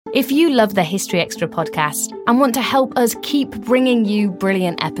If you love the History Extra podcast and want to help us keep bringing you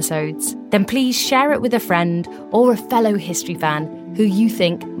brilliant episodes, then please share it with a friend or a fellow history fan who you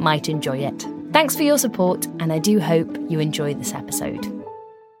think might enjoy it. Thanks for your support, and I do hope you enjoy this episode.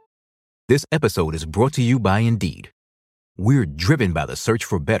 This episode is brought to you by Indeed. We're driven by the search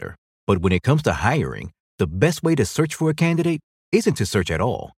for better, but when it comes to hiring, the best way to search for a candidate isn't to search at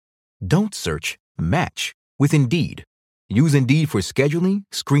all. Don't search, match with Indeed. Use Indeed for scheduling,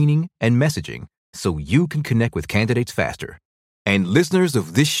 screening, and messaging so you can connect with candidates faster. And listeners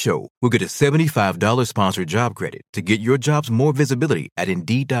of this show will get a $75 sponsored job credit to get your jobs more visibility at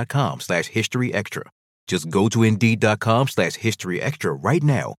Indeed.com/historyextra. Just go to Indeed.com/historyextra right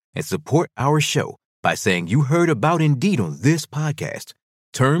now and support our show by saying you heard about Indeed on this podcast.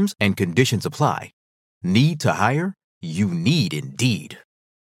 Terms and conditions apply. Need to hire? You need Indeed.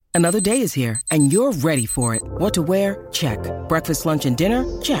 Another day is here, and you're ready for it. What to wear? Check. Breakfast, lunch, and dinner?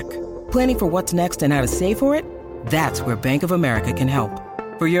 Check. Planning for what's next and how to save for it? That's where Bank of America can help.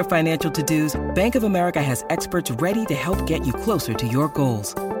 For your financial to-dos, Bank of America has experts ready to help get you closer to your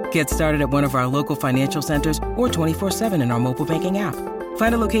goals. Get started at one of our local financial centers or 24/7 in our mobile banking app.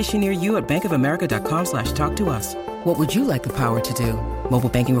 Find a location near you at bankofamerica.com/talktous. What would you like the power to do? Mobile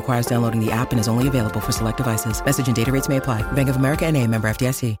banking requires downloading the app and is only available for select devices. Message and data rates may apply. Bank of America N.A., member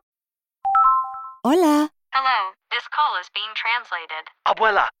FDIC. Hola. Hello, this call is being translated.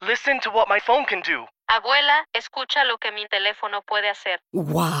 Abuela, listen to what my phone can do. Abuela, escucha lo que mi teléfono puede hacer.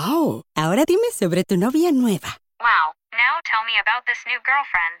 Wow. Ahora dime sobre tu novia nueva. Wow, now tell me about this new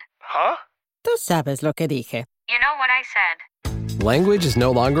girlfriend. Huh? Tú sabes lo que dije. You know what I said. Language is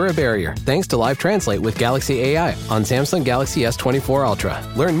no longer a barrier thanks to Live Translate with Galaxy AI on Samsung Galaxy S24 Ultra.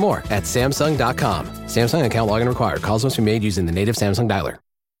 Learn more at Samsung.com. Samsung account login required. Calls must be made using the native Samsung dialer.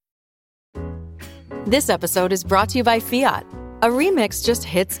 This episode is brought to you by Fiat. A remix just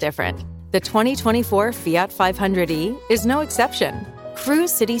hits different. The 2024 Fiat 500e is no exception.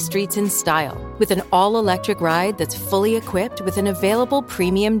 Cruise city streets in style with an all-electric ride that's fully equipped with an available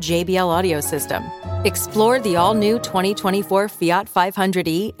premium JBL audio system. Explore the all-new 2024 Fiat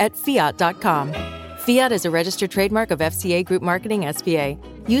 500e at Fiat.com. Fiat is a registered trademark of FCA Group Marketing SPA.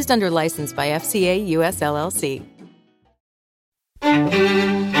 Used under license by FCA US LLC.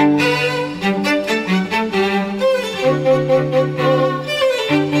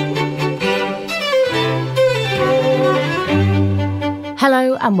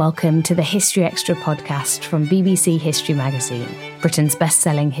 Hello and welcome to the History Extra podcast from BBC History Magazine, Britain's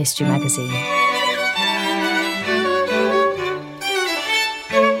best-selling history magazine.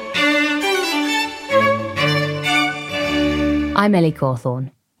 I'm Ellie Cawthorne.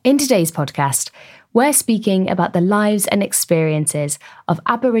 In today's podcast, we're speaking about the lives and experiences of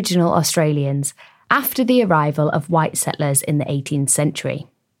Aboriginal Australians after the arrival of white settlers in the 18th century.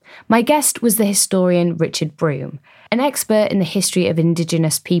 My guest was the historian Richard Broome, an expert in the history of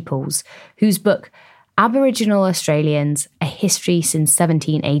Indigenous peoples, whose book, Aboriginal Australians, A History Since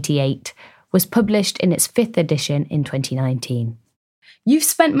 1788, was published in its 5th edition in 2019. You've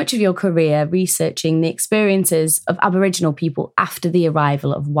spent much of your career researching the experiences of Aboriginal people after the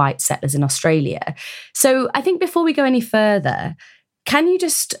arrival of white settlers in Australia. So I think before we go any further, can you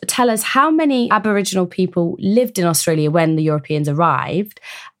just tell us how many Aboriginal people lived in Australia when the Europeans arrived?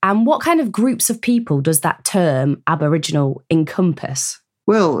 And what kind of groups of people does that term Aboriginal encompass?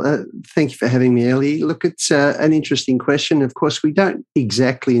 Well, thank you for having me, Ellie. Look, it's an interesting question. Of course, we don't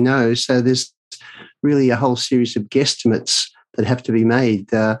exactly know. So there's really a whole series of guesstimates that have to be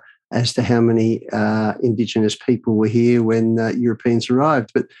made as to how many Indigenous people were here when Europeans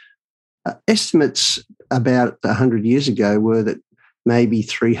arrived. But estimates about 100 years ago were that maybe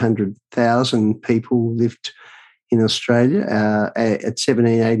 300,000 people lived in Australia at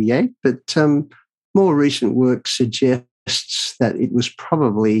 1788. But more recent work suggests that it was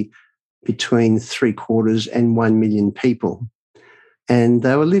probably between 3/4 and 1 million people. And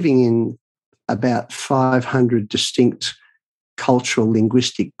they were living in about 500 distinct cultural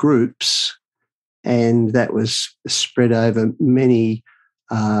linguistic groups, and that was spread over many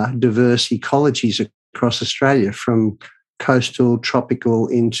diverse ecologies across Australia, from coastal, tropical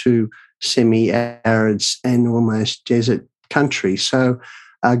into semi-arid and almost desert country. So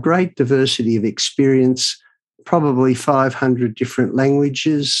a great diversity of experience, probably 500 different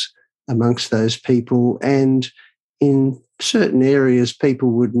languages amongst those people. And in certain areas,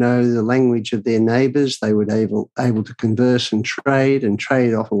 people would know the language of their neighbours. They would able to converse and trade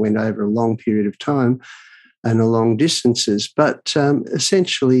often went over a long period of time and long distances. But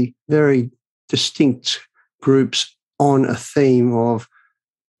essentially very distinct groups on a theme of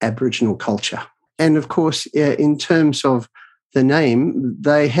Aboriginal culture. And of course, in terms of the name,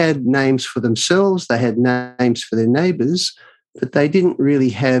 they had names for themselves, they had names for their neighbours, but they didn't really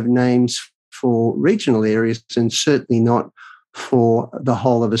have names for regional areas, and certainly not for the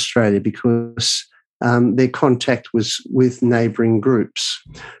whole of Australia, because their contact was with neighbouring groups.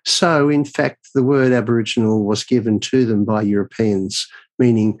 So, in fact, the word Aboriginal was given to them by Europeans,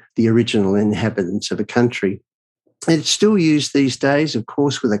 meaning the original inhabitants of a country. It's still used these days, of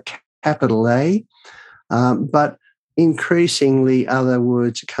course, with a capital A, but increasingly other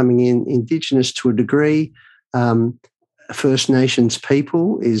words are coming in. Indigenous to a degree. First Nations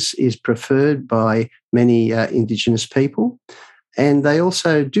people is preferred by many Indigenous people. And they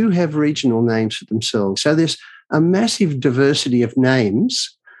also do have regional names for themselves. So there's a massive diversity of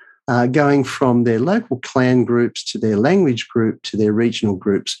names going from their local clan groups to their language group to their regional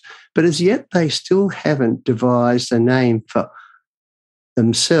groups. But as yet, they still haven't devised a name for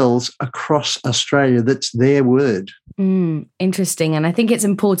themselves across Australia that's their word. Interesting. And I think it's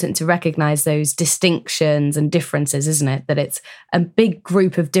important to recognise those distinctions and differences, isn't it? That it's a big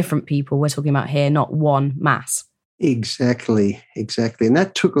group of different people we're talking about here, not one mass. Exactly. And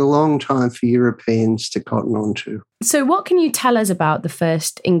that took a long time for Europeans to cotton on to. So what can you tell us about the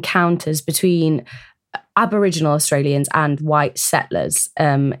first encounters between Aboriginal Australians and white settlers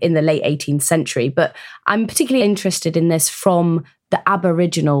in the late 18th century? But I'm particularly interested in this from the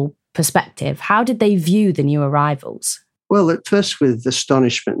Aboriginal perspective. How did they view the new arrivals? Well, at first with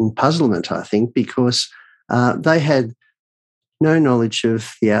astonishment and puzzlement, I think, because they had no knowledge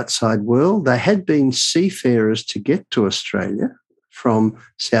of the outside world. They had been seafarers to get to Australia from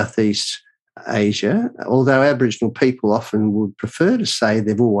Southeast Asia, although Aboriginal people often would prefer to say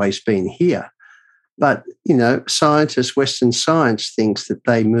they've always been here. But, scientists, Western science thinks that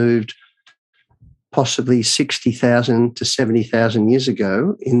they moved possibly 60,000 to 70,000 years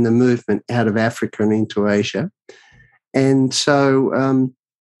ago in the movement out of Africa and into Asia. And so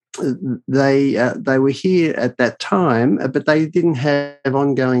they were here at that time, but they didn't have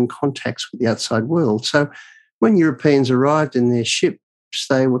ongoing contacts with the outside world. So when Europeans arrived in their ships,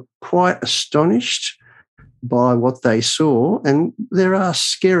 they were quite astonished by what they saw. And there are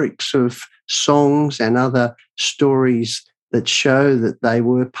skerricks of songs and other stories that show that they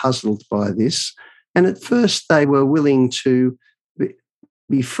were puzzled by this. And at first they were willing to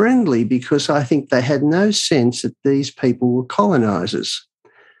be friendly, because I think they had no sense that these people were colonisers.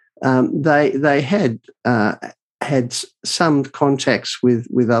 They had some contacts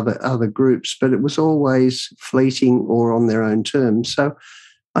with other groups, but it was always fleeting or on their own terms. So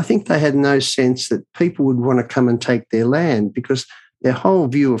I think they had no sense that people would want to come and take their land, because their whole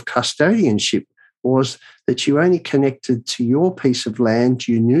view of custodianship was that you only connected to your piece of land,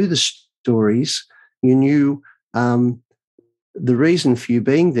 you knew the stories, you knew the reason for you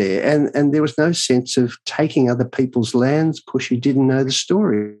being there, and there was no sense of taking other people's lands because you didn't know the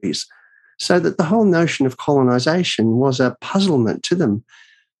stories. So that the whole notion of colonisation was a puzzlement to them.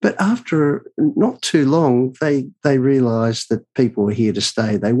 But after not too long, they realised that people were here to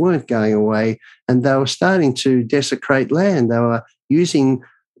stay. They weren't going away, and they were starting to desecrate land. They were using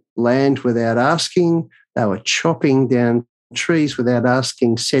land without asking. They were chopping down trees without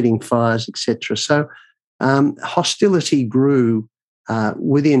asking, setting fires, etc. So hostility grew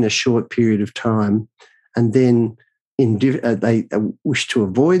within a short period of time, and then they wished to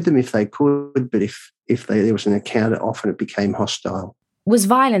avoid them if they could, but if there was an encounter, often it became hostile. Was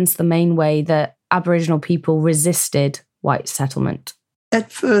violence the main way that Aboriginal people resisted white settlement?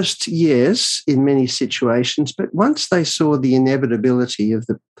 At first, yes, in many situations, but once they saw the inevitability of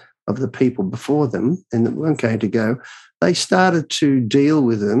the people before them and that weren't going to go, they started to deal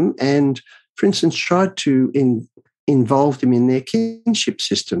with them and, for instance, tried to involve them in their kinship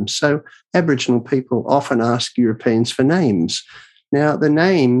system. So Aboriginal people often ask Europeans for names. Now, the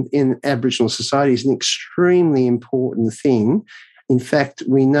name in Aboriginal society is an extremely important thing. In fact,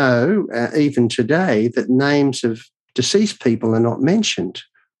 we know even today that names of deceased people are not mentioned.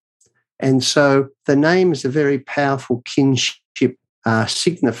 And so the name is a very powerful kinship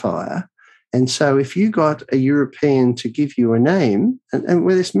signifier. And so if you got a European to give you a name, and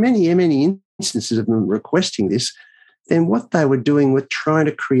where there's many instances of them requesting this, then what they were doing was trying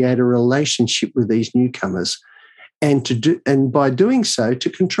to create a relationship with these newcomers, and by doing so, to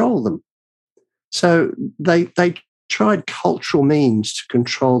control them. So they tried cultural means to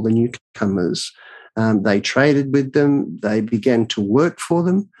control the newcomers. They traded with them. They began to work for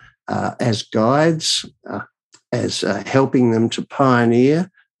them as guides, as helping them to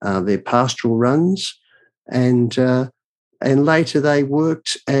pioneer their pastoral runs, and later they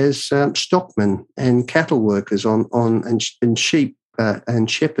worked as stockmen and cattle workers and sheep and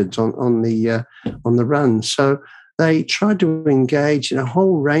shepherds on the run. So they tried to engage in a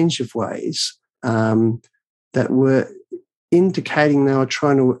whole range of ways that were indicating they were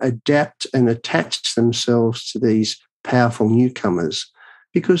trying to adapt and attach themselves to these powerful newcomers,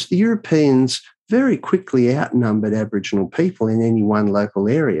 because the Europeans very quickly outnumbered Aboriginal people in any one local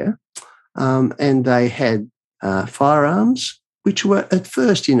area, and they had firearms, which were at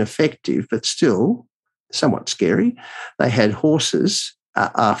first ineffective, but still somewhat scary. They had horses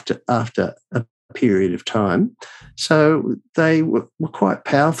after a period of time. So they were quite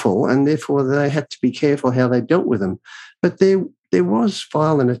powerful, and therefore they had to be careful how they dealt with them. But there was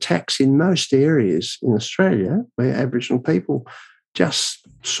violent attacks in most areas in Australia where Aboriginal people just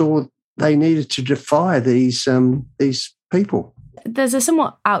saw they needed to defy these people. There's a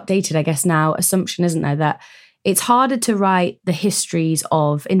somewhat outdated, I guess now, assumption, isn't there, that it's harder to write the histories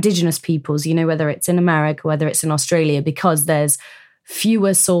of Indigenous peoples, whether it's in America, whether it's in Australia, because there's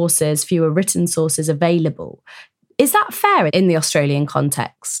fewer sources, fewer written sources available. Is that fair in the Australian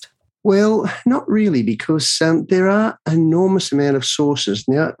context? Well, not really, because there are an enormous amount of sources.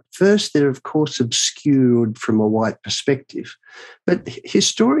 Now, first, they're, of course, obscured from a white perspective. But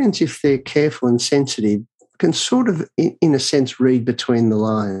historians, if they're careful and sensitive, can sort of, in a sense, read between the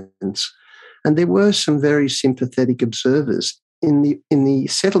lines. And there were some very sympathetic observers in the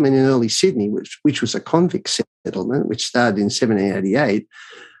settlement in early Sydney, which was a convict settlement, which started in 1788.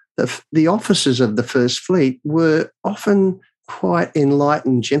 The officers of the First Fleet were often quite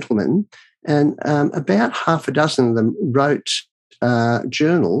enlightened gentlemen, and about half a dozen of them wrote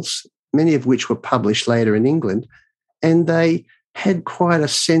journals, many of which were published later in England, and they had quite a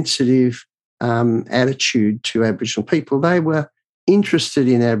sensitive attitude to Aboriginal people. They were interested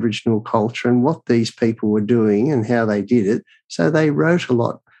in Aboriginal culture and what these people were doing and how they did it, so they wrote a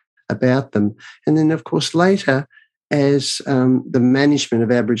lot about them. And then, of course, later, as the management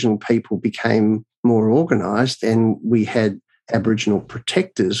of Aboriginal people became more organised and we had Aboriginal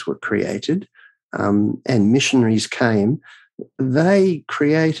protectors were created and missionaries came, they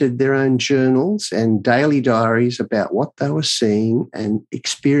created their own journals and daily diaries about what they were seeing and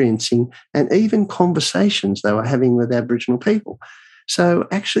experiencing, and even conversations they were having with Aboriginal people. So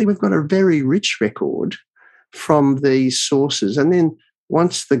actually we've got a very rich record from these sources. And then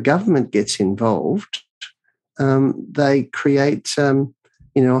once the government gets involved, they create a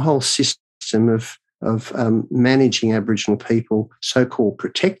whole system of managing Aboriginal people, so-called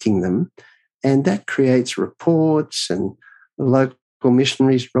protecting them, and that creates reports, and the local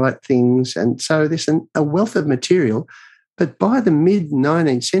missionaries write things, and so there's a wealth of material. But by the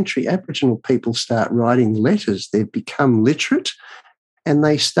mid-19th century, Aboriginal people start writing letters. They've become literate, and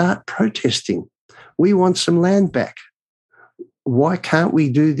they start protesting. We want some land back. Why can't we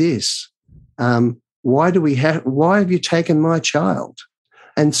do this? Why have you taken my child?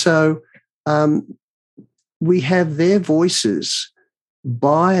 And so we have their voices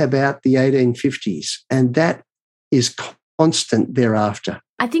by about the 1850s, and that is constant thereafter.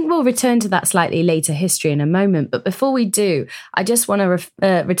 I think we'll return to that slightly later history in a moment. But before we do, I just want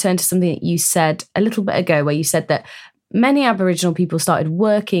to return to something that you said a little bit ago, where you said that many Aboriginal people started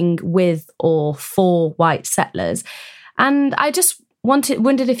working with or for white settlers. And I just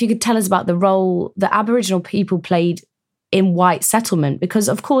wondered if you could tell us about the role that Aboriginal people played in white settlement, because,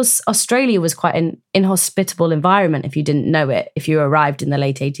 of course, Australia was quite an inhospitable environment if you didn't know it, if you arrived in the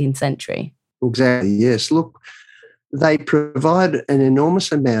late 18th century. Exactly, yes. Look, they provide an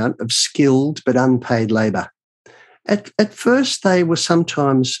enormous amount of skilled but unpaid labour. At first, they were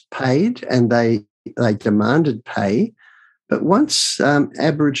sometimes paid, and they demanded pay, but once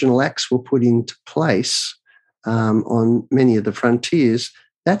Aboriginal Acts were put into place on many of the frontiers,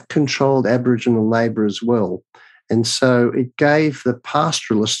 that controlled Aboriginal labour as well. And so it gave the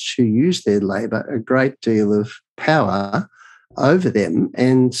pastoralists who used their labour a great deal of power over them.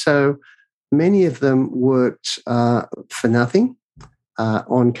 And so many of them worked for nothing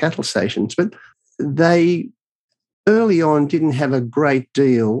on cattle stations, but they early on didn't have a great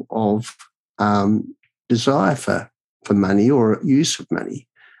deal of desire for money or use of money.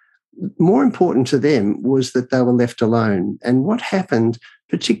 More important to them was that they were left alone. And what happened,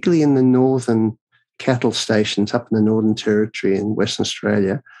 particularly in the northern cattle stations up in the Northern Territory in Western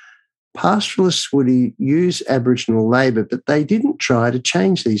Australia, pastoralists would use Aboriginal labour, but they didn't try to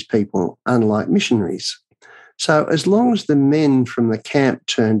change these people, unlike missionaries. So as long as the men from the camp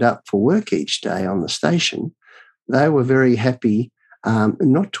turned up for work each day on the station, they were very happy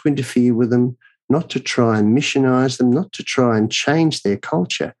not to interfere with them, not to try and missionise them, not to try and change their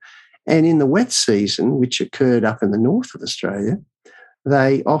culture. And in the wet season, which occurred up in the north of Australia,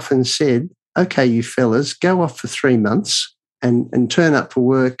 they often said, okay, you fellas, go off for 3 months and turn up for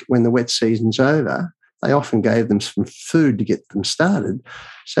work when the wet season's over. they often gave them some food to get them started.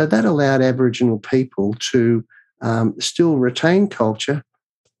 So that allowed Aboriginal people to still retain culture,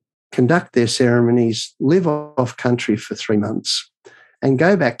 conduct their ceremonies, live off country for 3 months, and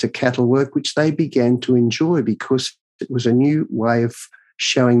go back to cattle work, which they began to enjoy because it was a new way of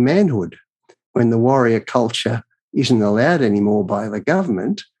showing manhood. When the warrior culture isn't allowed anymore by the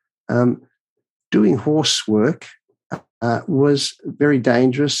government, doing horse work was very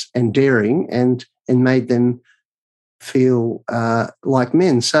dangerous and daring and made them feel like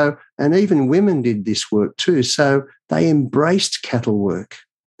men. So, and even women did this work too. So they embraced cattle work,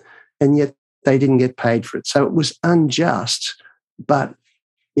 and yet they didn't get paid for it. So it was unjust, but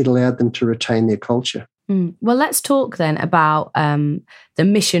it allowed them to retain their culture. Well, let's talk then about the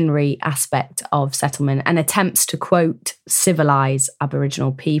missionary aspect of settlement and attempts to, quote, civilise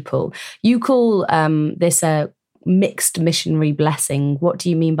Aboriginal people. You call this a mixed missionary blessing. What do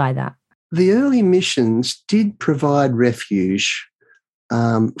you mean by that? The early missions did provide refuge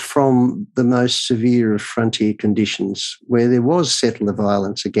from the most severe of frontier conditions, where there was settler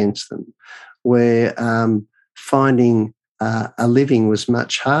violence against them, where finding a living was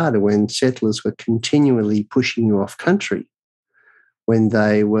much harder when settlers were continually pushing you off country, when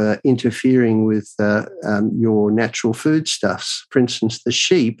they were interfering with your natural foodstuffs. For instance, the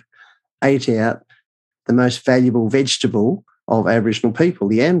sheep ate out the most valuable vegetable of Aboriginal people,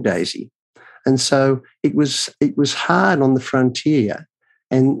 the yam daisy. And so it was hard on the frontier.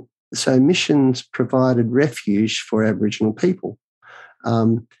 And so missions provided refuge for Aboriginal people.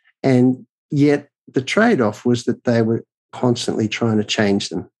 And yet the trade-off was that they were constantly trying to change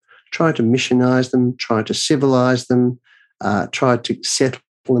them, trying to missionize them, trying to civilize them, tried to settle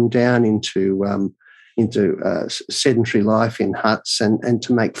them down into sedentary life in huts and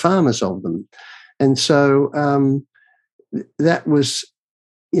to make farmers of them. And so that was,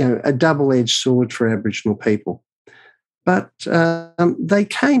 a double-edged sword for Aboriginal people. But they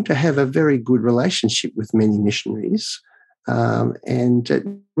came to have a very good relationship with many missionaries, and it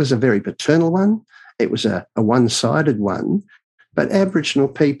was a very paternal one. It was a one-sided one, but Aboriginal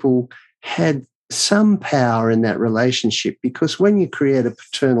people had some power in that relationship, because when you create a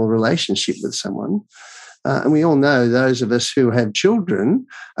paternal relationship with someone, and we all know, those of us who have children,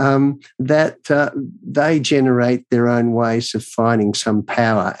 that they generate their own ways of finding some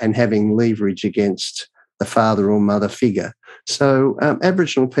power and having leverage against the father or mother figure. So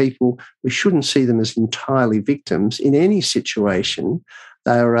Aboriginal people, we shouldn't see them as entirely victims. In any situation,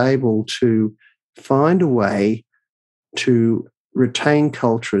 they are able to find a way to retain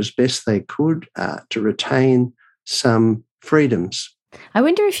culture as best they could, to retain some freedoms. I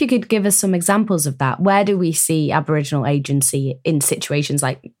wonder if you could give us some examples of that. Where do we see Aboriginal agency in situations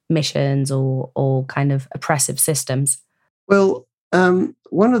like missions or kind of oppressive systems? Well,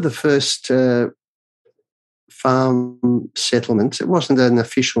 one of the first farm settlements, it wasn't an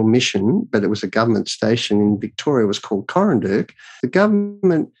official mission, but it was a government station in Victoria, was called Corranderk. The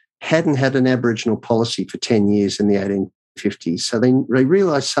government hadn't had an Aboriginal policy for 10 years in the 1850s. So they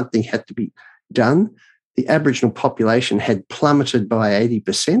realised something had to be done. The Aboriginal population had plummeted by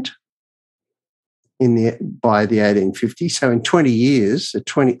 80% by the 1850s. So in 20 years,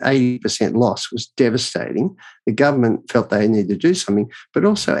 80% loss was devastating. The government felt they needed to do something, but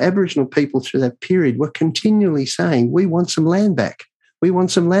also Aboriginal people through that period were continually saying, we want some land back. We want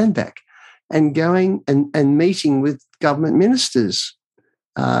some land back. And going and meeting with government ministers.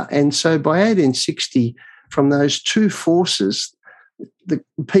 And so by 1860, from those two forces, the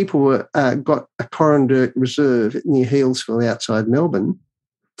people got a Corranderk reserve near Healesville outside Melbourne,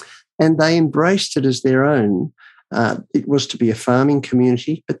 and they embraced it as their own. It was to be a farming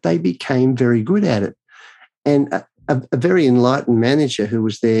community, but they became very good at it. And a very enlightened manager who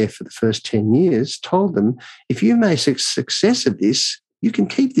was there for the first 10 years told them, if you make a success of this, you can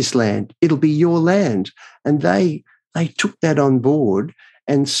keep this land. It'll be your land. And they took that on board.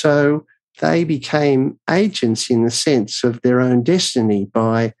 And so they became agents in the sense of their own destiny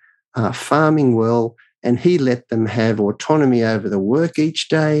by farming well, and he let them have autonomy over the work each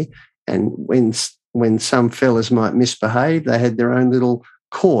day. And when some fellas might misbehave, they had their own little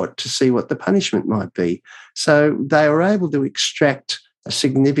court to see what the punishment might be. So they were able to extract a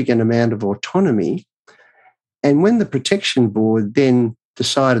significant amount of autonomy. And when the Protection Board then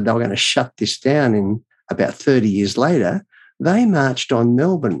decided they were going to shut this down in about 30 years later, they marched on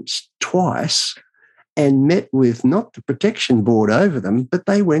Melbourne twice and met with not the Protection Board over them, but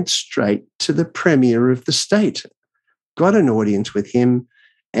they went straight to the Premier of the state, got an audience with him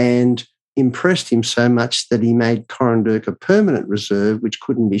and impressed him so much that he made Corranderk a permanent reserve which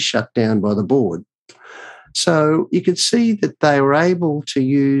couldn't be shut down by the board. So you could see that they were able to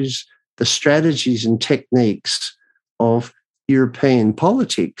use the strategies and techniques of European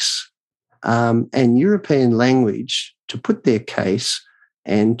politics and European language to put their case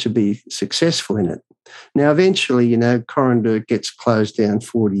and to be successful in it. Now, eventually, Coranduk gets closed down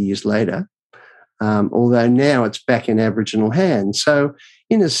 40 years later, although now it's back in Aboriginal hands. So,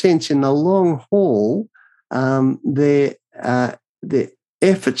 in a sense, in the long haul, their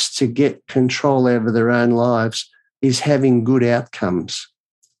efforts to get control over their own lives is having good outcomes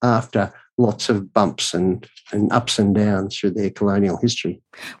after lots of bumps and ups and downs through their colonial history.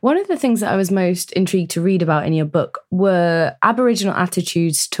 One of the things that I was most intrigued to read about in your book were Aboriginal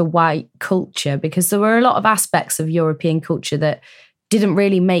attitudes to white culture, because there were a lot of aspects of European culture that didn't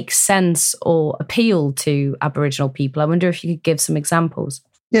really make sense or appeal to Aboriginal people. I wonder if you could give some examples.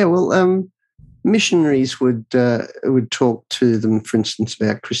 Yeah, well, missionaries would talk to them, for instance,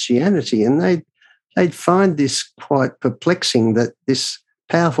 about Christianity, and they'd find this quite perplexing, that this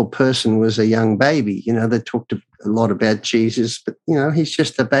powerful person was a young baby. They talked a lot about Jesus, but, he's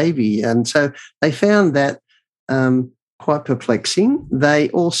just a baby. And so they found that quite perplexing. They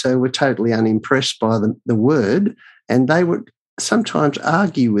also were totally unimpressed by the word, and they would sometimes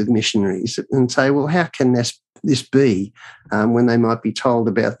argue with missionaries and say, well, how can this be, when they might be told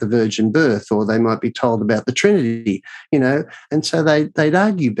about the virgin birth, or they might be told about the Trinity, and so they'd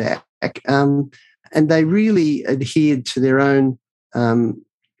argue back, and they really adhered to their own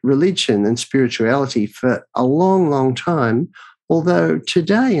religion and spirituality for a long, long time. Although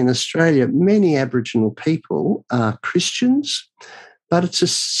today in Australia, many Aboriginal people are Christians, but it's a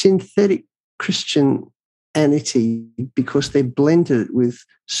synthetic Christianity because they're blended with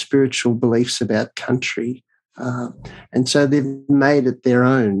spiritual beliefs about country. And so they've made it their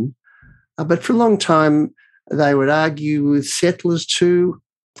own. But for a long time, they would argue with settlers too,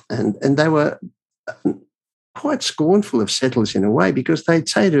 and they were quite scornful of settlers in a way, because they'd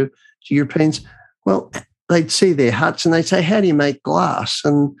say to Europeans, well, they'd see their huts and they'd say, how do you make glass?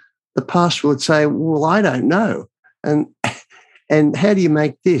 And the pastor would say, well, I don't know. And how do you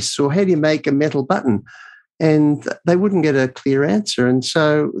make this? Or how do you make a metal button? And they wouldn't get a clear answer. And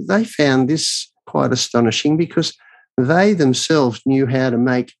so they found this quite astonishing, because they themselves knew how to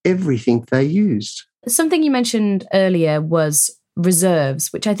make everything they used. Something you mentioned earlier was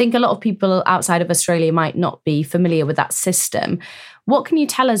reserves, which I think a lot of people outside of Australia might not be familiar with that system. What can you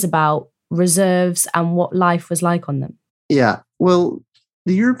tell us about reserves and what life was like on them? Yeah, well,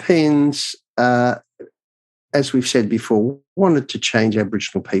 the Europeans, as we've said before, wanted to change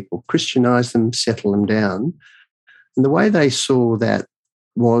Aboriginal people, Christianise them, settle them down. And the way they saw that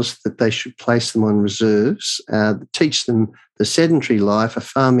was that they should place them on reserves, teach them the sedentary life, a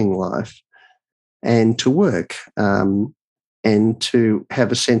farming life, and to work, and to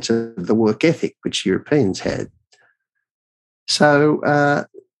have a sense of the work ethic, which Europeans had. So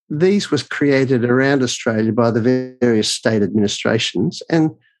these was created around Australia by the various state administrations,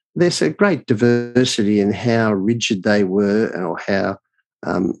 and there's a great diversity in how rigid they were or how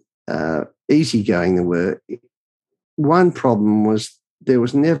easygoing they were. One problem was there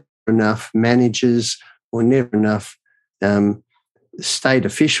was never enough managers or never enough state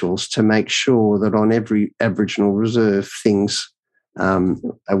officials to make sure that on every Aboriginal reserve things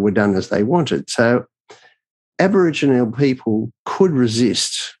were done as they wanted. So Aboriginal people could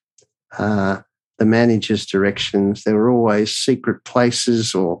resist the manager's directions. There were always secret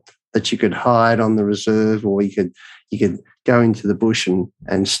places or that you could hide on the reserve, or you could go into the bush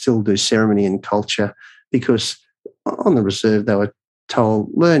and still do ceremony and culture, because on the reserve they were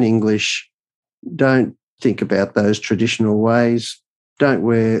told, learn English, don't think about those traditional ways, don't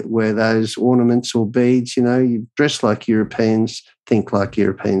wear those ornaments or beads, you dress like Europeans, think like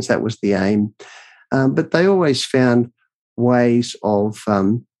Europeans. That was the aim. But they always found ways of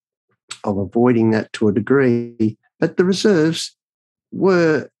avoiding that to a degree. But the reserves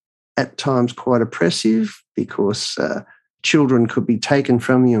were at times quite oppressive, because children could be taken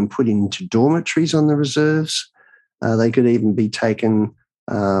from you and put into dormitories on the reserves. They could even be taken,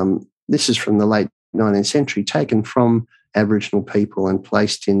 this is from the late 19th century, taken from Aboriginal people and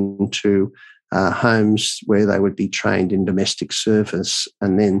placed into homes where they would be trained in domestic service.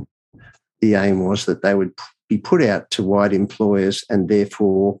 And then the aim was that they would be put out to white employers and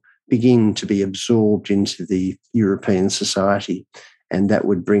therefore begin to be absorbed into the European society. And that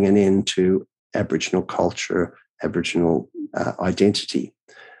would bring an end to Aboriginal culture, Aboriginal identity.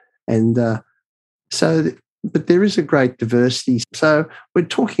 And but there is a great diversity. So we're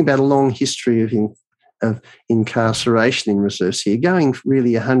talking about a long history of incarceration in reserves here, going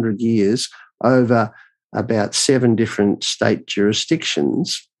really 100 years over about 7 different state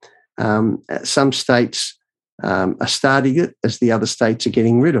jurisdictions. Some states are starting it as the other states are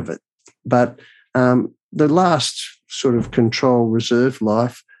getting rid of it. But the last sort of control reserve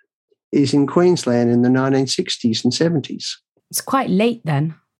life is in Queensland in the 1960s and 70s. It's quite late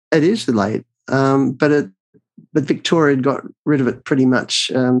then. It is late, but Victoria got rid of it pretty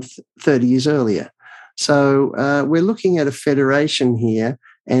much 30 years earlier. So we're looking at a federation here,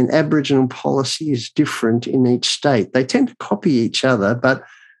 and Aboriginal policy is different in each state. They tend to copy each other, but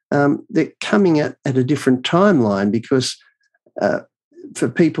they're coming at a different timeline because for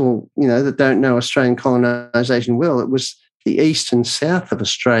people, that don't know Australian colonisation well, it was the east and south of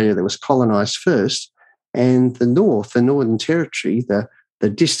Australia that was colonised first, and the Northern Territory, the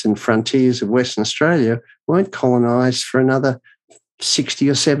distant frontiers of Western Australia, weren't colonised for another 60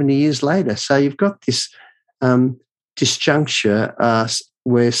 or 70 years later. So you've got this disjuncture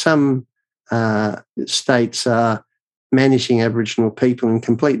where some states are managing Aboriginal people in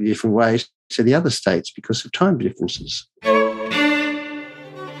completely different ways to the other states because of time differences.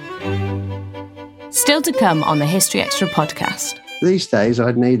 Still to come on the History Extra podcast. These days,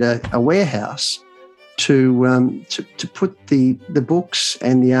 I'd need a warehouse to put the books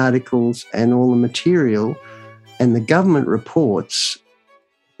and the articles and all the material and the government reports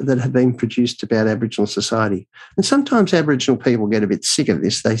that have been produced about Aboriginal society. And sometimes Aboriginal people get a bit sick of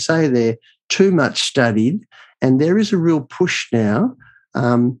this. They say they're too much studied, and there is a real push now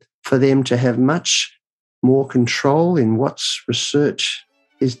for them to have much more control in what research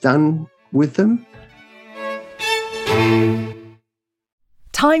is done with them.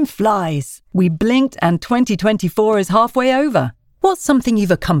 Time flies. We blinked and 2024 is halfway over. What's something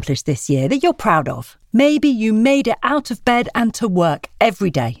you've accomplished this year that you're proud of? Maybe you made it out of bed and to work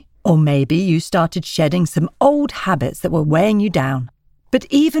every day. Or maybe you started shedding some old habits that were weighing you down. But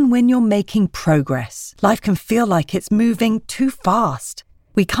even when you're making progress, life can feel like it's moving too fast.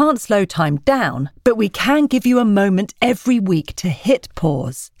 We can't slow time down, but we can give you a moment every week to hit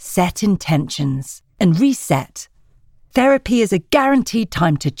pause, set intentions, and reset. Therapy is a guaranteed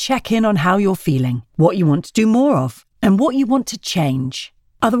time to check in on how you're feeling, what you want to do more of, and what you want to change.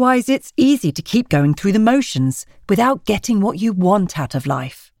 Otherwise, it's easy to keep going through the motions without getting what you want out of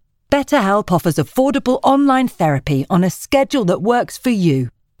life. BetterHelp offers affordable online therapy on a schedule that works for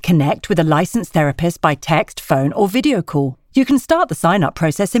you. Connect with a licensed therapist by text, phone, or video call. You can start the sign-up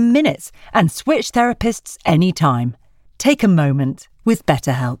process in minutes and switch therapists anytime. Take a moment with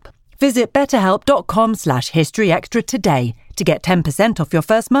BetterHelp. Visit betterhelp.com/historyextra today to get 10% off your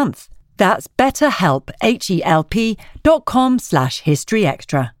first month. That's BetterHelp,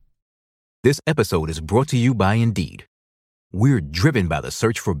 HELP.com/historyextra. This episode is brought to you by Indeed. We're driven by the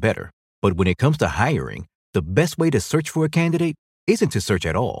search for better, but when it comes to hiring, the best way to search for a candidate isn't to search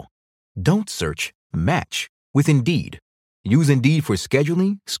at all. Don't search, match with Indeed. Use Indeed for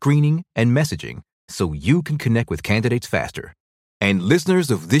scheduling, screening, and messaging so you can connect with candidates faster. And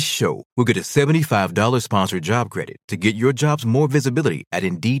listeners of this show will get a $75 sponsored job credit to get your jobs more visibility at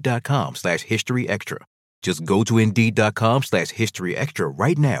Indeed.com/historyextra. Just go to Indeed.com/historyextra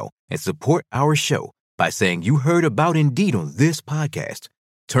right now and support our show by saying you heard about Indeed on this podcast.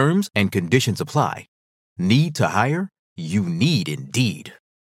 Terms and conditions apply. Need to hire? You need Indeed.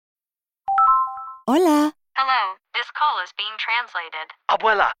 Hola. Hello, this call is being translated.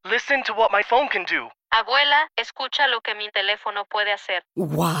 Abuela, listen to what my phone can do. Abuela, escucha lo que mi teléfono puede hacer.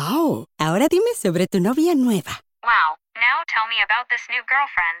 Wow. Ahora dime sobre tu novia nueva. Wow, now tell me about this new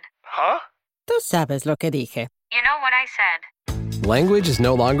girlfriend. Huh? Tú sabes lo que dije. You know what I said. Language is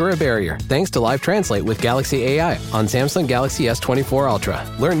no longer a barrier thanks to Live Translate with Galaxy AI on Samsung Galaxy S24 Ultra.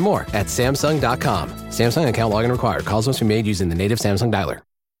 Learn more at Samsung.com. Samsung account login required. Calls must be made using the native Samsung dialer.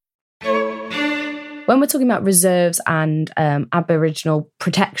 When we're talking about reserves and Aboriginal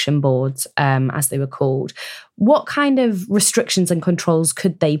protection boards, as they were called, what kind of restrictions and controls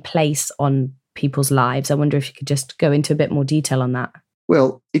could they place on people's lives? I wonder if you could just go into a bit more detail on that.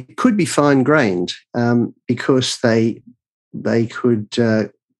 Well, it could be fine-grained because they could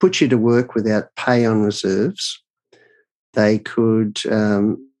put you to work without pay on reserves. They could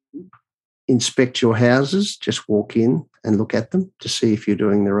inspect your houses, just walk in and look at them to see if you're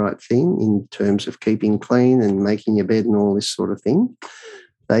doing the right thing in terms of keeping clean and making your bed and all this sort of thing.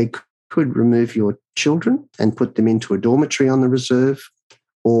 They could remove your children and put them into a dormitory on the reserve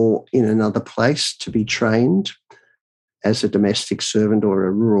or in another place to be trained as a domestic servant or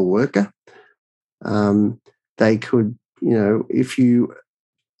a rural worker. They could, if you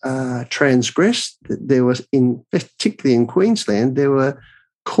transgressed, there was, particularly in Queensland, there were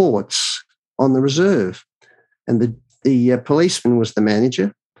courts on the reserve, and the policeman was the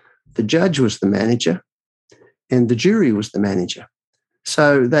manager, the judge was the manager, and the jury was the manager.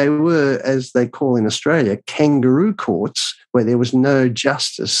 So they were, as they call in Australia, kangaroo courts, where there was no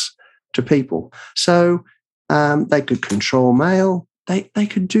justice to people. So they could control mail. They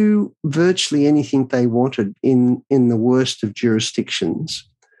could do virtually anything they wanted in the worst of jurisdictions.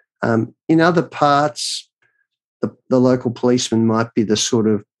 In other parts, the local policeman might be the sort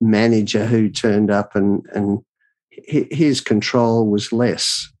of manager who turned up and his control was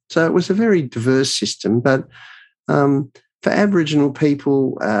less. So it was a very diverse system. But for Aboriginal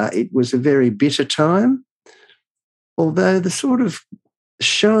people, it was a very bitter time, although the sort of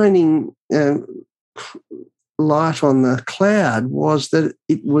shining light on the cloud was that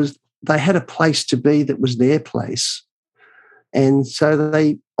they had a place to be that was their place. And so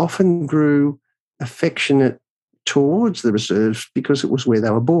they often grew affectionate towards the reserves because it was where they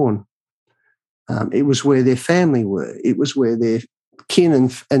were born. It was where their family were. It was where their kin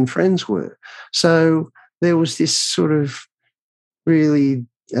and friends were. So there was this sort of really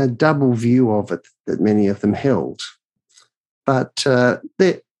double view of it that many of them held. But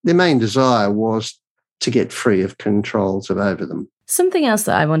their main desire was to get free of controls over them. Something else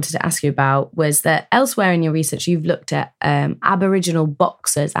that I wanted to ask you about was that elsewhere in your research, you've looked at Aboriginal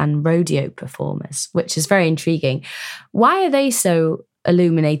boxers and rodeo performers, which is very intriguing. Why are they so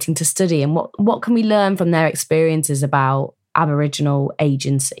illuminating to study, and what can we learn from their experiences about Aboriginal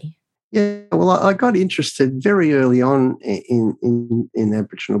agency? Yeah, well, I got interested very early on in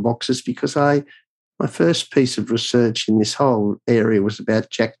Aboriginal boxers because my first piece of research in this whole area was about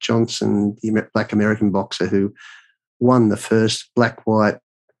Jack Johnson, the Black American boxer who won the first black-white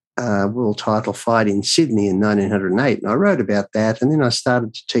world title fight in Sydney in 1908. And I wrote about that, and then I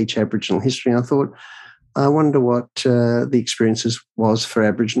started to teach Aboriginal history, and I thought, I wonder what the experiences was for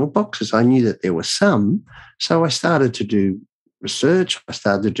Aboriginal boxers. I knew that there were some, so I started to do research. I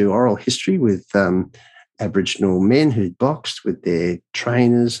started to do oral history with Aboriginal men who'd boxed with their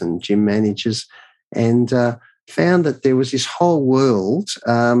trainers and gym managers, and found that there was this whole world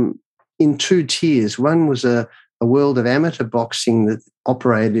in two tiers. One was a world of amateur boxing that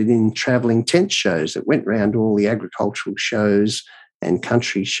operated in travelling tent shows that went around all the agricultural shows and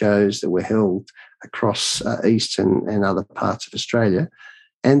country shows that were held across East and other parts of Australia.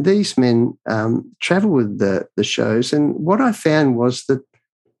 And these men travelled with the shows, and what I found was that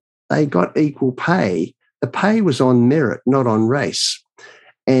they got equal pay. The pay was on merit, not on race.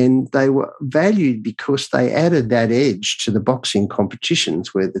 And they were valued because they added that edge to the boxing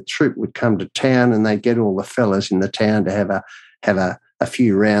competitions where the troupe would come to town and they'd get all the fellas in the town to have a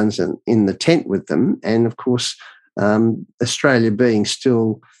few rounds in the tent with them. And, of course, Australia being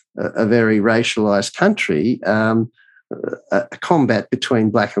still a very racialised country, a combat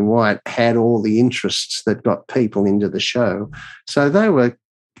between black and white had all the interests that got people into the show. So they were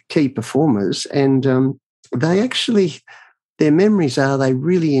key performers, and they actually... Their memories are they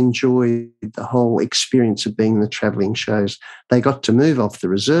really enjoyed the whole experience of being in the travelling shows. They got to move off the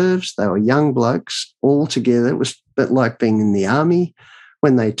reserves. They were young blokes all together. It was a bit like being in the army.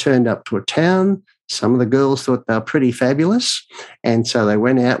 When they turned up to a town, some of the girls thought they were pretty fabulous, and so they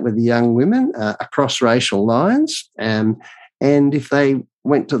went out with the young women across racial lines. And if they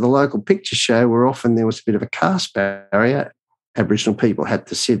went to the local picture show, where often there was a bit of a caste barrier, Aboriginal people had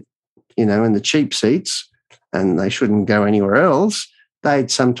to sit, in the cheap seats, and they shouldn't go anywhere else.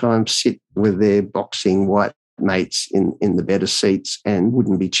 They'd sometimes sit with their boxing white mates in the better seats and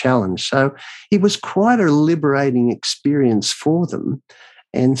wouldn't be challenged. So it was quite a liberating experience for them.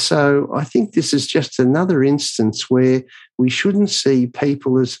 And so I think this is just another instance where we shouldn't see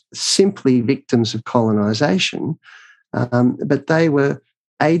people as simply victims of colonisation, but they were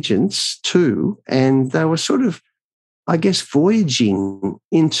agents too, and they were sort of, I guess, voyaging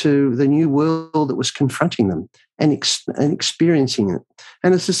into the new world that was confronting them and experiencing it.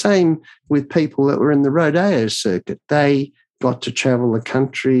 And it's the same with people that were in the rodeo circuit. They got to travel the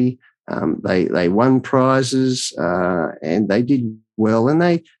country, they won prizes, and they did well, and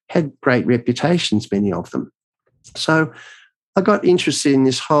they had great reputations, many of them. So I got interested in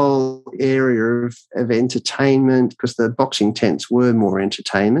this whole area of entertainment because the boxing tents were more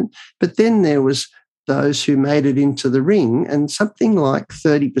entertainment. But then there was those who made it into the ring, and something like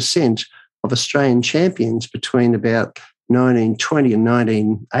 30% of Australian champions between about 1920 and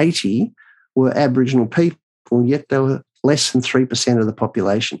 1980 were Aboriginal people, yet they were less than 3% of the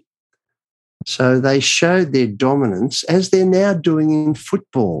population. So they showed their dominance, as they're now doing in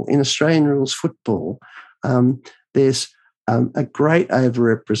football, in Australian rules football. There's a great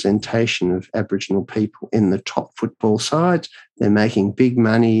overrepresentation of Aboriginal people in the top football sides. They're making big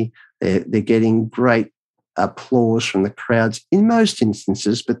money. They're getting great applause from the crowds in most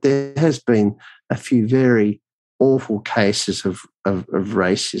instances, but there has been a few very awful cases of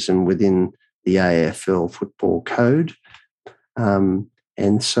racism within the AFL football code.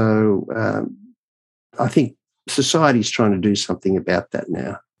 And so I think society's trying to do something about that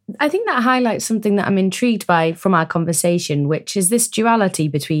now. I think that highlights something that I'm intrigued by from our conversation, which is this duality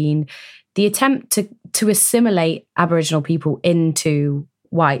between the attempt to assimilate Aboriginal people into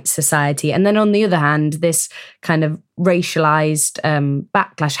white society, and then on the other hand, this kind of racialized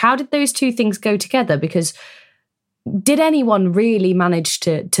backlash. How did those two things go together? Because did anyone really manage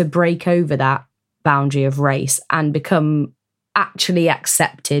to break over that boundary of race and become actually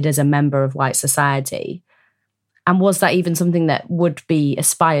accepted as a member of white society? And was that even something that would be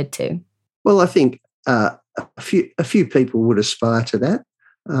aspired to? Well, I think a few people would aspire to that,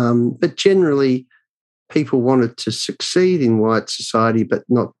 but generally people wanted to succeed in white society but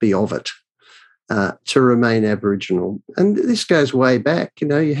not be of it, to remain Aboriginal. And this goes way back.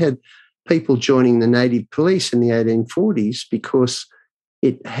 You had people joining the native police in the 1840s because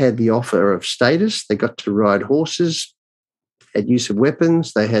it had the offer of status. They got to ride horses, had use of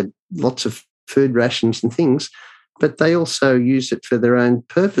weapons, they had lots of food rations and things, but they also used it for their own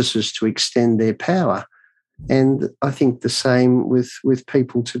purposes to extend their power. And I think the same with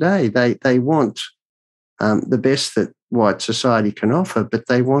people today. They want the best that white society can offer, but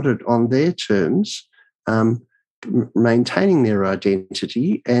they want it on their terms, maintaining their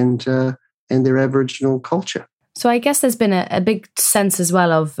identity and their Aboriginal culture. So I guess there's been a big sense as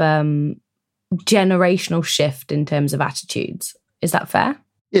well of generational shift in terms of attitudes. Is that fair?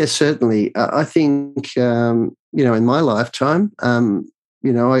 Yes, certainly. I think, in my lifetime,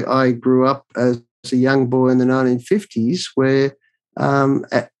 I grew up as a young boy in the 1950s where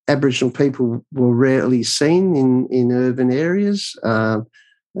Aboriginal people were rarely seen in urban areas.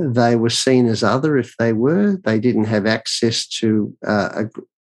 They were seen as other if they were. They didn't have access to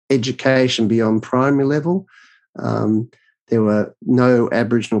education beyond primary level. There were no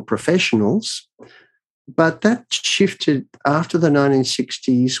Aboriginal professionals. But that shifted after the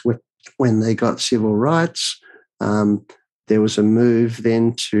 1960s when they got civil rights. There was a move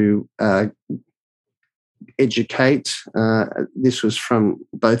then to educate. This was from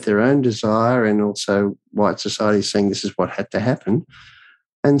both their own desire and also white society saying this is what had to happen.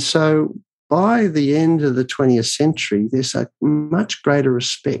 And so by the end of the 20th century, there's a much greater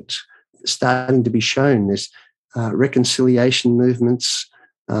respect starting to be shown. There's reconciliation movements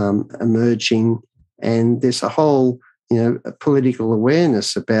emerging, and there's a whole political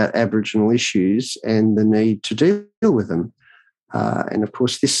awareness about Aboriginal issues and the need to deal with them. And of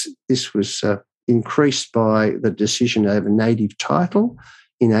course, this was increased by the decision over native title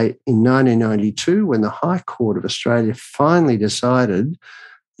in 1992, when the High Court of Australia finally decided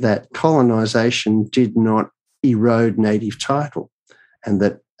that colonisation did not erode native title, and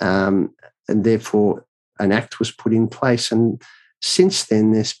that and therefore an act was put in place. And since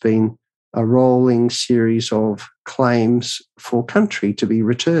then, there's been a rolling series of claims for country to be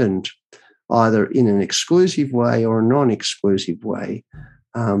returned, either in an exclusive way or a non-exclusive way.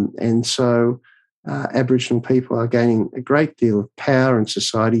 And so Aboriginal people are gaining a great deal of power in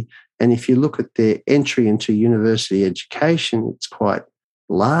society. And if you look at their entry into university education, it's quite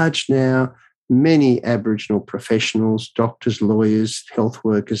large now. Many Aboriginal professionals, doctors, lawyers, health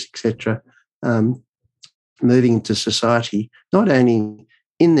workers, etc., moving into society, not only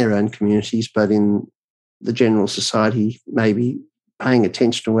in their own communities, but in the general society, maybe paying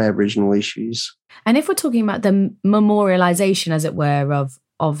attention to Aboriginal issues. And if we're talking about the memorialisation, as it were,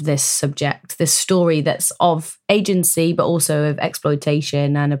 of this subject, this story that's of agency, but also of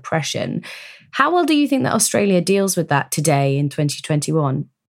exploitation and oppression, how well do you think that Australia deals with that today in 2021?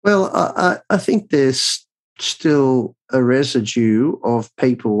 Well, I think there's still a residue of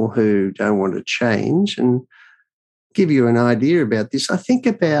people who don't want to change. And give you an idea about this, I think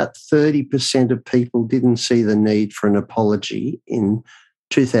about 30% of people didn't see the need for an apology in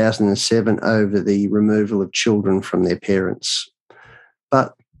 2007 over the removal of children from their parents.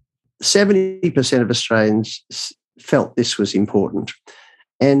 But 70% of Australians felt this was important.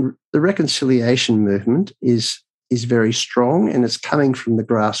 And the reconciliation movement is very strong, and it's coming from the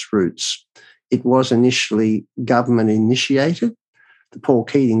grassroots. It was initially government initiated. The Paul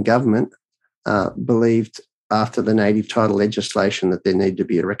Keating government believed after the native title legislation that there needed to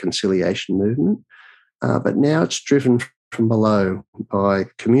be a reconciliation movement. But now it's driven from below by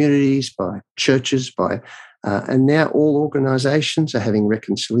communities, by churches, and now all organisations are having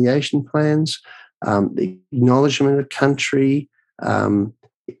reconciliation plans. The acknowledgement of country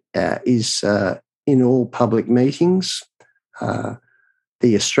is in all public meetings.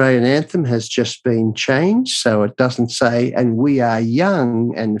 The Australian anthem has just been changed, so it doesn't say, and we are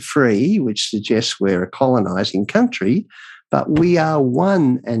young and free, which suggests we're a colonising country, but we are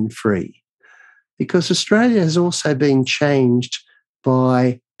one and free. Because Australia has also been changed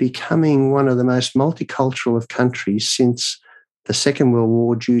by becoming one of the most multicultural of countries since the Second World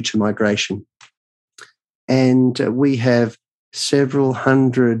War due to migration. And we have several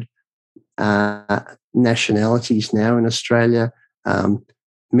hundred nationalities now in Australia.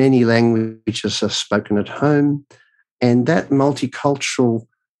 Many languages are spoken at home. And that multicultural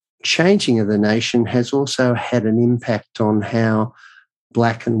changing of the nation has also had an impact on how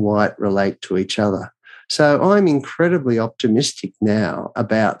black and white relate to each other. So I'm incredibly optimistic now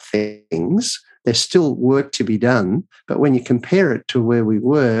about things. There's still work to be done, but when you compare it to where we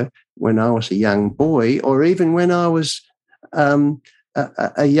were when I was a young boy, or even when I was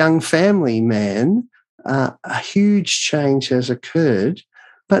a young family man, a huge change has occurred.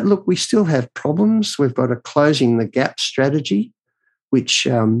 But look, we still have problems. We've got a closing the gap strategy, which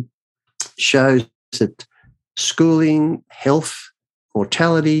shows that schooling, health,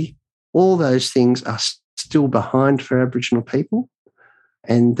 mortality, all those things are still behind for Aboriginal people.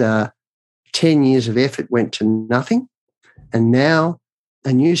 And 10 years of effort went to nothing. And now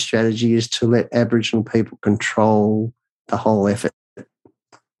a new strategy is to let Aboriginal people control the whole effort.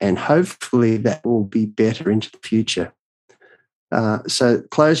 And hopefully that will be better into the future. So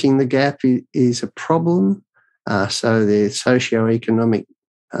closing the gap is a problem. So the socio-economic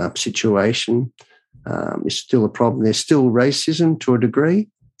situation is still a problem. There's still racism to a degree.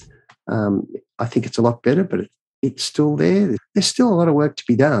 I think it's a lot better, but it's still there. There's still a lot of work to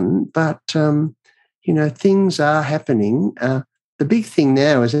be done, but, things are happening. The big thing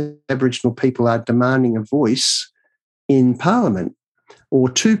now is Aboriginal people are demanding a voice in Parliament or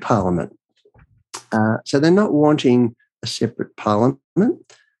to Parliament. So they're not wanting a separate Parliament.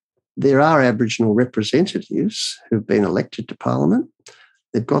 There are Aboriginal representatives who've been elected to Parliament.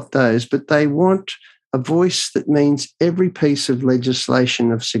 They've got those, but they want a voice that means every piece of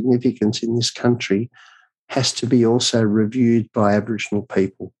legislation of significance in this country has to be also reviewed by Aboriginal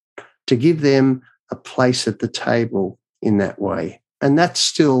people to give them a place at the table in that way. And that's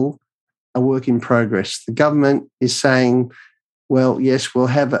still a work in progress. The government is saying, well, yes, we'll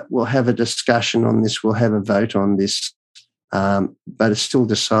have a discussion on this, we'll have a vote on this, but it's still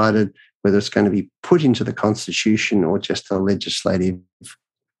decided whether it's going to be put into the Constitution or just a legislative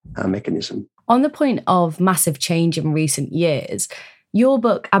mechanism. On the point of massive change in recent years, your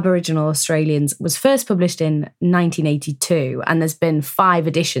book, Aboriginal Australians, was first published in 1982, and there's been 5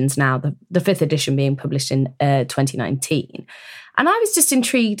 editions now, the 5th edition being published in 2019. And I was just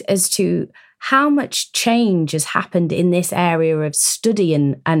intrigued as to how much change has happened in this area of study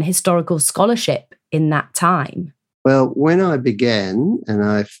and historical scholarship in that time. Well, when I began and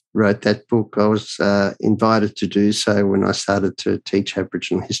I wrote that book, I was invited to do so when I started to teach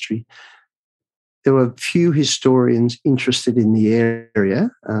Aboriginal history. There were few historians interested in the area.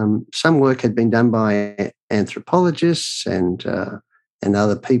 Some work had been done by anthropologists and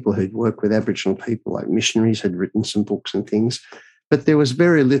other people who'd worked with Aboriginal people, like missionaries had written some books and things, but there was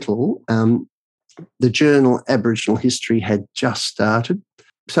very little. The journal Aboriginal History had just started,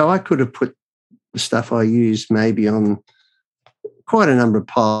 so I could have put the stuff I used maybe on quite a number of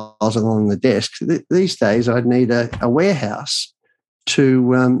piles along the desk. These days, I'd need a warehouse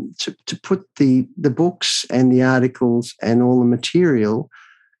to put the books and the articles and all the material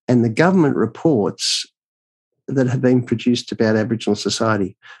and the government reports that have been produced about Aboriginal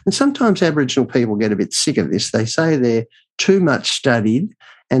society. And sometimes Aboriginal people get a bit sick of this. They say they're too much studied,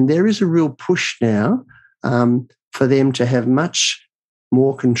 and there is a real push now for them to have much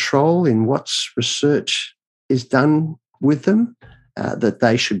more control in what research is done with them, that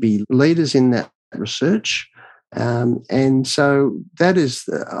they should be leaders in that research. And so that is,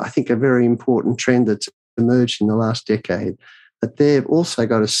 I think, a very important trend that's emerged in the last decade, that they've also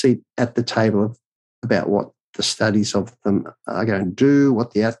got a seat at the table about what the studies of them are going to do,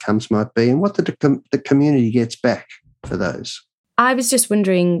 what the outcomes might be, and what the community gets back for those. I was just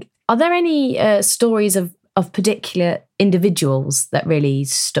wondering, are there any stories of particular individuals that really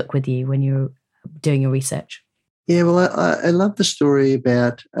stuck with you when you were doing your research? Yeah, well, I love the story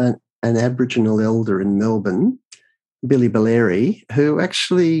about an Aboriginal elder in Melbourne, Billy Baleri, who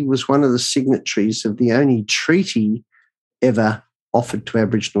actually was one of the signatories of the only treaty ever offered to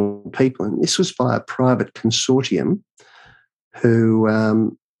Aboriginal people. And this was by a private consortium who,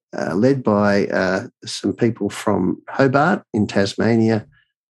 led by some people from Hobart in Tasmania,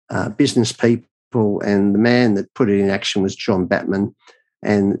 business people, and the man that put it in action was John Batman,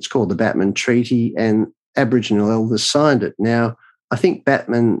 and it's called the Batman Treaty, and Aboriginal elders signed it. Now, I think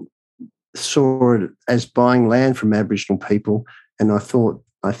Batman saw it as buying land from Aboriginal people, and I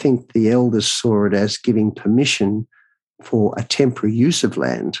think the elders saw it as giving permission for a temporary use of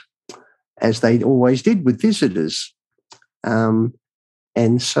land, as they always did with visitors.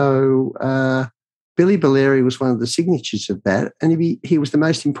 And so Billy Balleri was one of the signatures of that. And he was the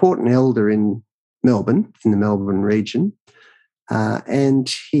most important elder in Melbourne, in the Melbourne region.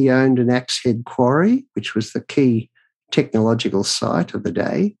 And he owned an axe head quarry, which was the key technological site of the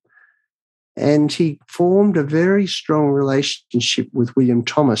day. And he formed a very strong relationship with William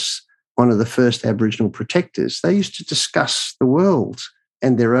Thomas, one of the first Aboriginal protectors. They used to discuss the world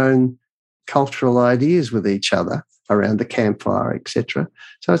and their own cultural ideas with each other around the campfire, etc.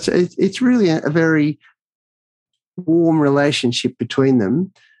 So it's really a very warm relationship between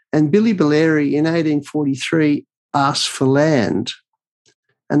them. And Billy Balleri in 1843 asked for land.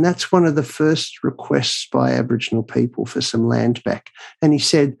 And that's one of the first requests by Aboriginal people for some land back. And he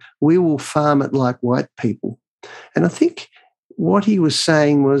said, we will farm it like white people. And I think what he was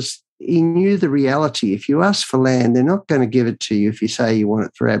saying was he knew the reality. If you ask for land, they're not going to give it to you if you say you want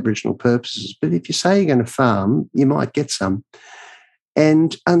it for Aboriginal purposes. But if you say you're going to farm, you might get some.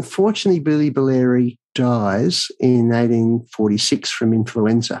 And unfortunately, Billy Balleri dies in 1846 from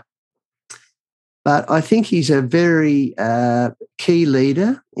influenza. But I think he's a very key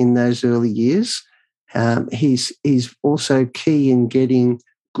leader in those early years. He's also key in getting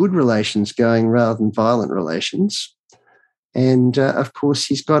good relations going rather than violent relations. And, of course,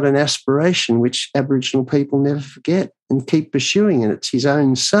 he's got an aspiration which Aboriginal people never forget and keep pursuing. And it's his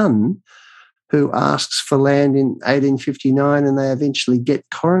own son who asks for land in 1859 and they eventually get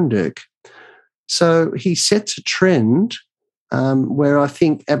Coranderrk. So he sets a trend where I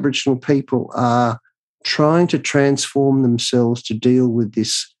think Aboriginal people are trying to transform themselves to deal with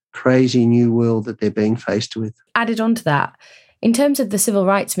this crazy new world that they're being faced with. Added on to that, in terms of the civil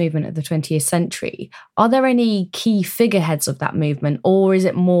rights movement of the 20th century, are there any key figureheads of that movement, or is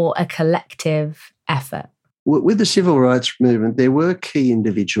it more a collective effort? With the civil rights movement, there were key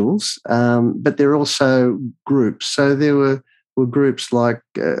individuals, but there are also groups. So there were groups like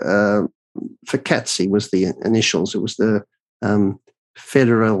FCATSI was the initials. It was the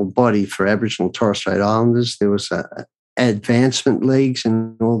federal body for Aboriginal and Torres Strait Islanders. There was advancement leagues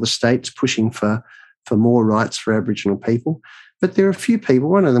in all the states pushing for more rights for Aboriginal people. But there are a few people.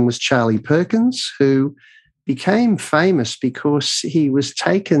 One of them was Charlie Perkins, who became famous because he was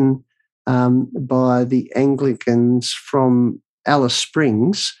taken by the Anglicans from Alice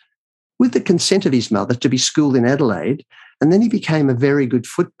Springs with the consent of his mother to be schooled in Adelaide. And then he became a very good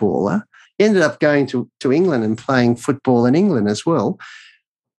footballer. He ended up going to England and playing football in England as well.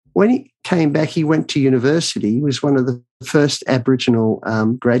 When he came back, he went to university. He was one of the first Aboriginal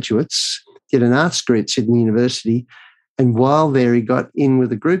graduates, did an arts degree at Sydney University. And while there, he got in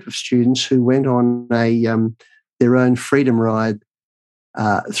with a group of students who went on their own freedom ride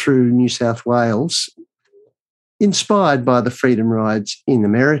through New South Wales, inspired by the freedom rides in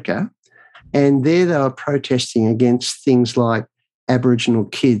America. And there they were protesting against things like Aboriginal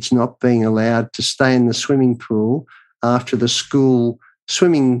kids not being allowed to stay in the swimming pool after the school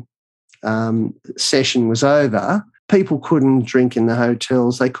swimming session was over. People couldn't drink in the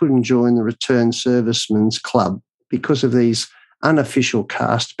hotels. They couldn't join the returned servicemen's club because of these unofficial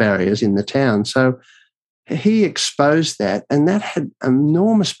caste barriers in the town. So he exposed that, and that had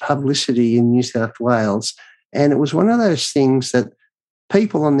enormous publicity in New South Wales. And it was one of those things that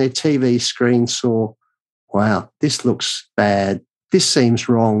people on their TV screen saw, wow, this looks bad. This seems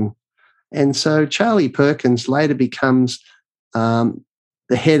wrong. And so Charlie Perkins later becomes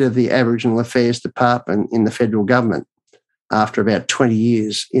the head of the Aboriginal Affairs Department in the federal government after about 20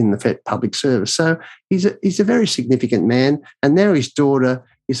 years in the public service. So he's a very significant man. And now his daughter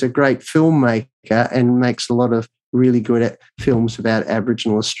is a great filmmaker and makes a lot of really good films about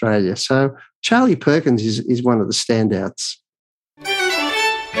Aboriginal Australia. So Charlie Perkins is one of the standouts.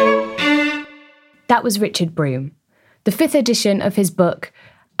 That was Richard Broome. The 5th edition of his book,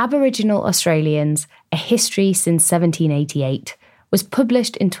 Aboriginal Australians, A History Since 1788, was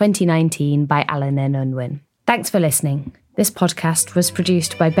published in 2019 by Allen & Unwin. Thanks for listening. This podcast was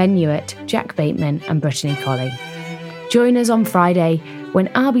produced by Ben Hewitt, Jack Bateman and Brittany Colley. Join us on Friday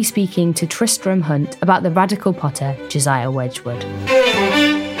when I'll be speaking to Tristram Hunt about the radical potter Josiah Wedgwood.